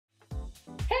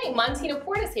Hey, Montina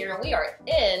Portis here, and we are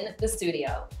in the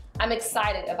studio. I'm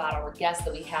excited about our guest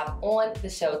that we have on the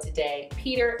show today,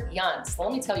 Peter Jundt. So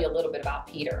let me tell you a little bit about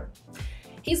Peter.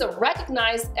 He's a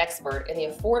recognized expert in the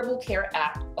Affordable Care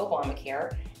Act,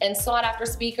 Obamacare, and sought-after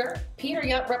speaker. Peter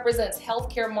Jundt represents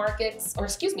Health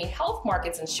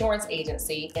Markets Insurance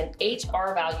Agency and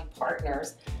HR Value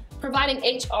Partners, providing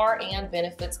HR and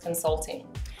benefits consulting.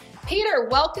 Peter,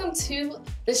 welcome to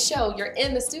the show. You're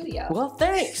in the studio. Well,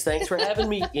 thanks. Thanks for having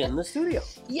me in the studio.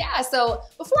 Yeah, so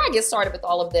before I get started with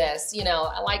all of this,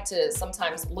 I like to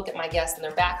sometimes look at my guests and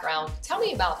their background. Tell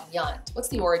me about Jundt. What's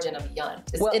the origin of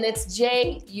Jundt? And it's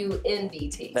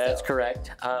J-U-N-D-T. That's correct.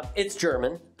 It's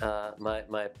German.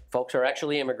 My folks are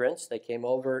actually immigrants. They came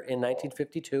over in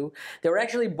 1952. They were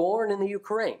actually born in the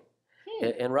Ukraine,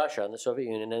 in Russia, in the Soviet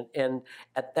Union. And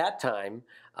at that time,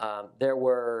 there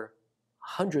were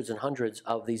hundreds and hundreds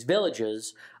of these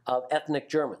villages of ethnic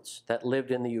Germans that lived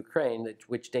in the Ukraine,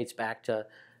 which dates back to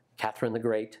Catherine the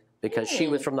Great, because she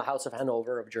was from the House of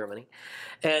Hanover of Germany.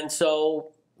 And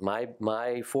so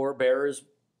my forebears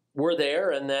were there,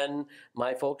 and then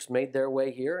my folks made their way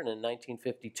here. And in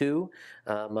 1952,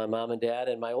 my mom and dad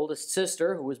and my oldest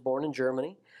sister, who was born in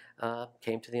Germany,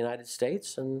 came to the United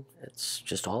States, and it's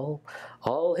just all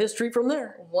history from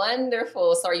there.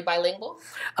 Wonderful. So are you bilingual?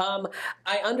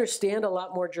 I understand a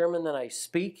lot more German than I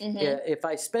speak. If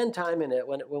I spend time in it,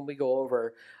 when we go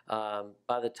over,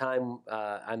 by the time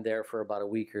I'm there for about a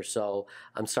week or so,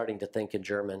 I'm starting to think in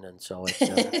German, and so it's,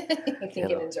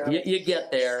 in German. You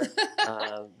get there,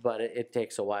 but it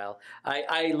takes a while.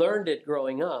 I learned it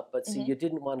growing up, but see, you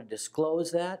didn't want to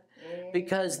disclose that,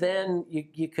 because then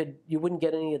you wouldn't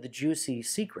get any of the juicy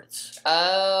secrets.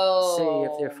 Oh. See,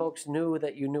 if their folks knew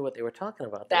that you knew what they were talking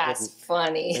about, that's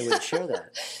funny. They would share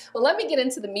that. Well, let me get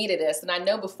into the meat of this. And I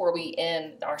know before we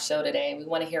end our show today, we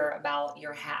want to hear about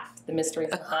your hat, the mystery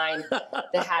behind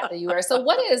the hat that you wear. So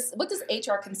what does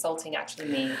HR consulting actually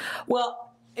mean? Well,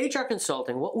 HR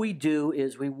consulting, what we do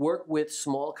is we work with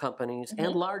small companies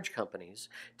and large companies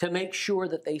to make sure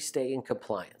that they stay in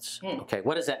compliance. Okay,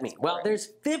 what does that mean? Well, there's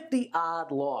 50-odd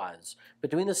laws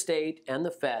between the state and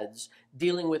the feds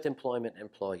dealing with employment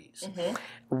employees.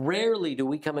 Rarely do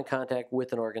we come in contact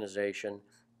with an organization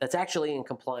that's actually in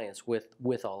compliance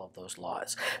with all of those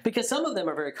laws, because some of them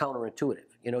are very counterintuitive.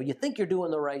 You think you're doing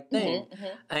the right thing,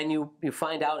 and you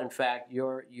find out, in fact,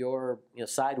 you're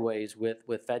sideways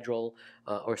with federal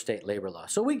or state labor law.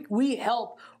 So we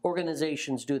help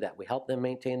organizations do that. We help them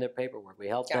maintain their paperwork. We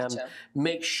help them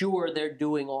make sure they're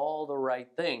doing all the right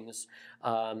things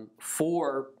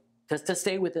to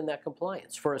stay within that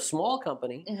compliance. For a small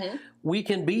company, we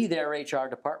can be their HR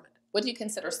department. What do you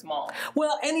consider small?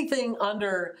 Well, anything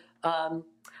under,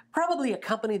 probably a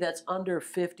company that's under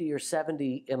 50 or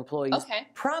 70 employees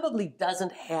probably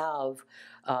doesn't have,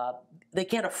 they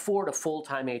can't afford a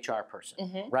full-time HR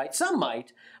person, right? Some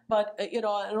might, but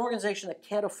an organization that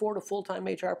can't afford a full-time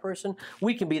HR person,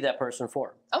 we can be that person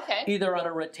for them. Either on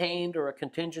a retained or a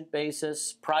contingent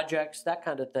basis, projects, that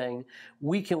kind of thing.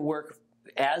 We can work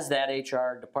as that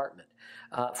HR department.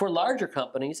 For larger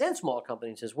companies and small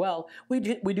companies as well, we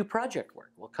do project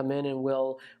work. We'll come in and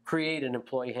we'll create an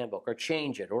employee handbook or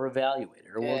change it or evaluate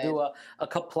it, or we'll do a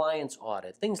compliance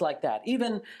audit, things like that.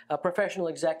 Even a professional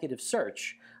executive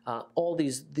search, all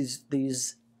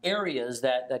these areas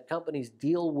that companies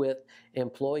deal with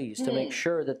employees to make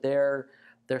sure that they're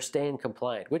staying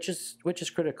compliant, which is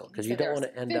critical, because you don't want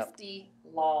to end up 50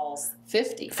 laws.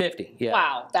 50. 50, yeah.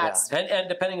 Wow, that's... Yeah. And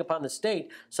depending upon the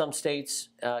state, some states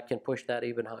can push that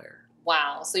even higher.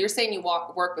 Wow. So you're saying you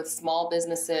work with small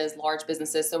businesses, large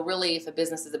businesses. So really, if a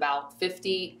business is about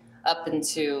 50 up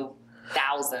into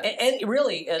thousands. And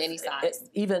really, any size.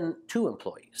 Even 2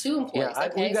 employees. 2 employees, yeah,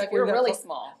 okay. So you're really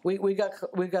small. We've got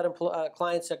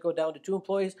clients that go down to 2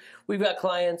 employees. We've got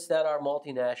clients that are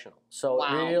multinational. So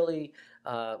really...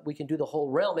 we can do the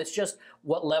whole realm. It's just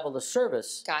what level of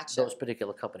service those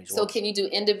particular companies want. So can you do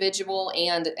individual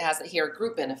and, as here,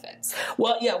 group benefits?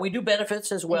 Well, yeah, we do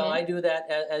benefits as well. I do that,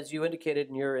 as you indicated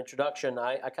in your introduction.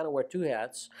 I kind of wear 2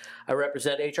 hats. I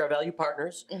represent HR Value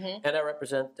Partners, and I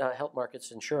represent Health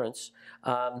Markets Insurance.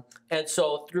 And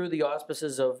so through the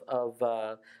auspices of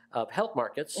Health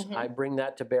Markets, I bring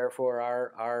that to bear for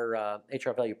our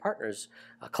HR Value Partners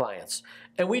clients.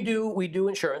 And we do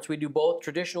insurance. We do both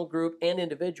traditional group and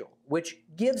individual, which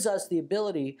gives us the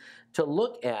ability to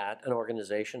look at an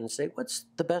organization and say, what's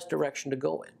the best direction to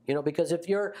go in? Because if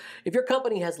your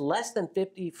company has less than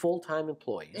 50 full-time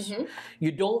employees,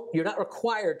 you're not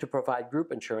required to provide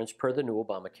group insurance per the new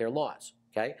Obamacare laws.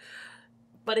 Okay.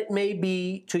 But it may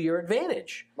be to your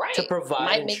advantage to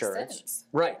provide insurance. Make sense.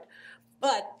 Right.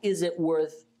 But is it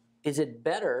worth is it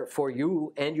better for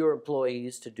you and your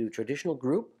employees to do traditional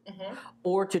group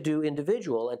or to do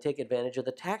individual and take advantage of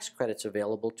the tax credits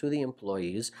available to the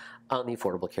employees on the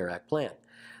Affordable Care Act plan?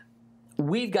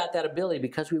 We've got that ability,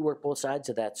 because we work both sides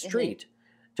of that street,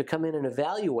 to come in and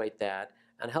evaluate that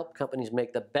and help companies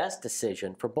make the best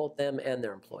decision for both them and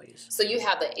their employees. So you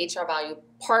have the HR Value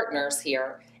Partners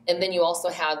here, and then you also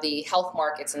have the Health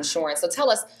Markets Insurance. So tell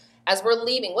us, as we're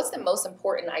leaving, what's the most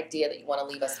important idea that you want to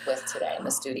leave us with today in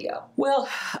the studio? Well,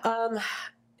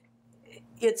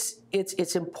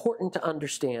 it's important to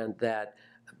understand that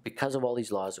because of all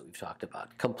these laws that we've talked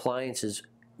about, compliance is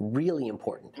really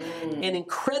important and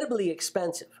incredibly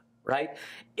expensive, right?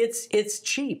 It's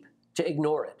cheap to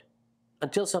ignore it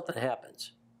until something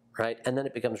happens, right? And then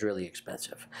it becomes really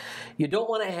expensive. You don't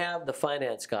want to have the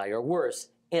finance guy, or worse,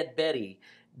 Aunt Betty,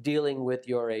 dealing with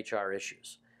your HR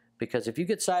issues. Because if you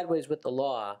get sideways with the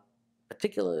law,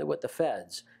 particularly with the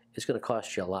feds, it's going to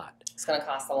cost you a lot. It's going to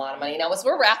cost a lot of money. Now, as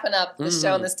we're wrapping up the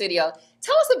show in the studio,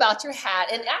 tell us about your hat.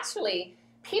 And actually,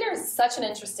 Peter is such an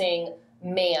interesting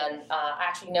man. I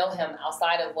actually know him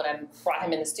outside of when I brought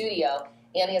him in the studio.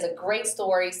 And he has a great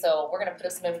story, so we're going to put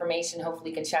up some information.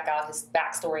 Hopefully you can check out his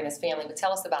backstory and his family. But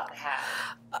tell us about the hat.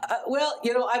 Well,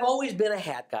 you know, I've always been a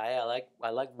hat guy. I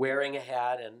like wearing a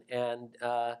hat, and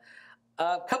a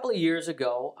couple of years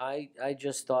ago, I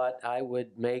just thought I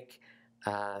would make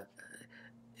a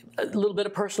little bit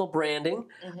of personal branding.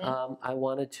 I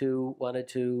wanted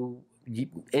to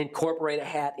incorporate a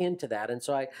hat into that, and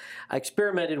so I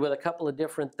experimented with a couple of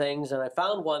different things, and I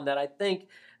found one that I think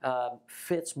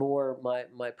fits more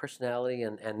my personality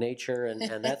and nature and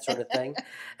that sort of thing.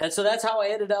 And so that's how I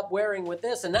ended up wearing with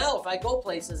this. And now if I go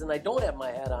places and I don't have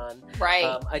my hat on,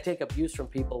 I take abuse from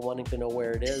people wanting to know where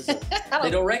it is.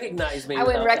 They don't recognize me. I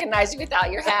wouldn't recognize you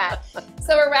without your hat.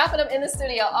 So we're wrapping up in the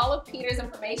studio. All of Peter's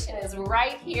information is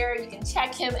right here. You can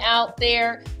check him out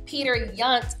there.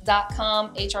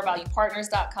 PeterJundt.com,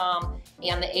 HRValuePartners.com,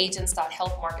 and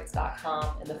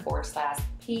theagents.healthmarkets.com, and the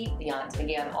 /P Jundt. And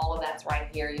again, all of that's right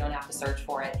here. You don't have to search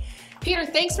for it. Peter,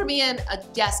 thanks for being a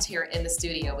guest here in the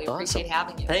studio. We appreciate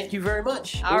having you. Thank you very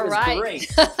much. All right.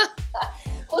 Great.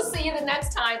 We'll see you the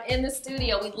next time in the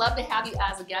studio. We'd love to have you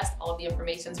as a guest. All of the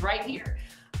information's right here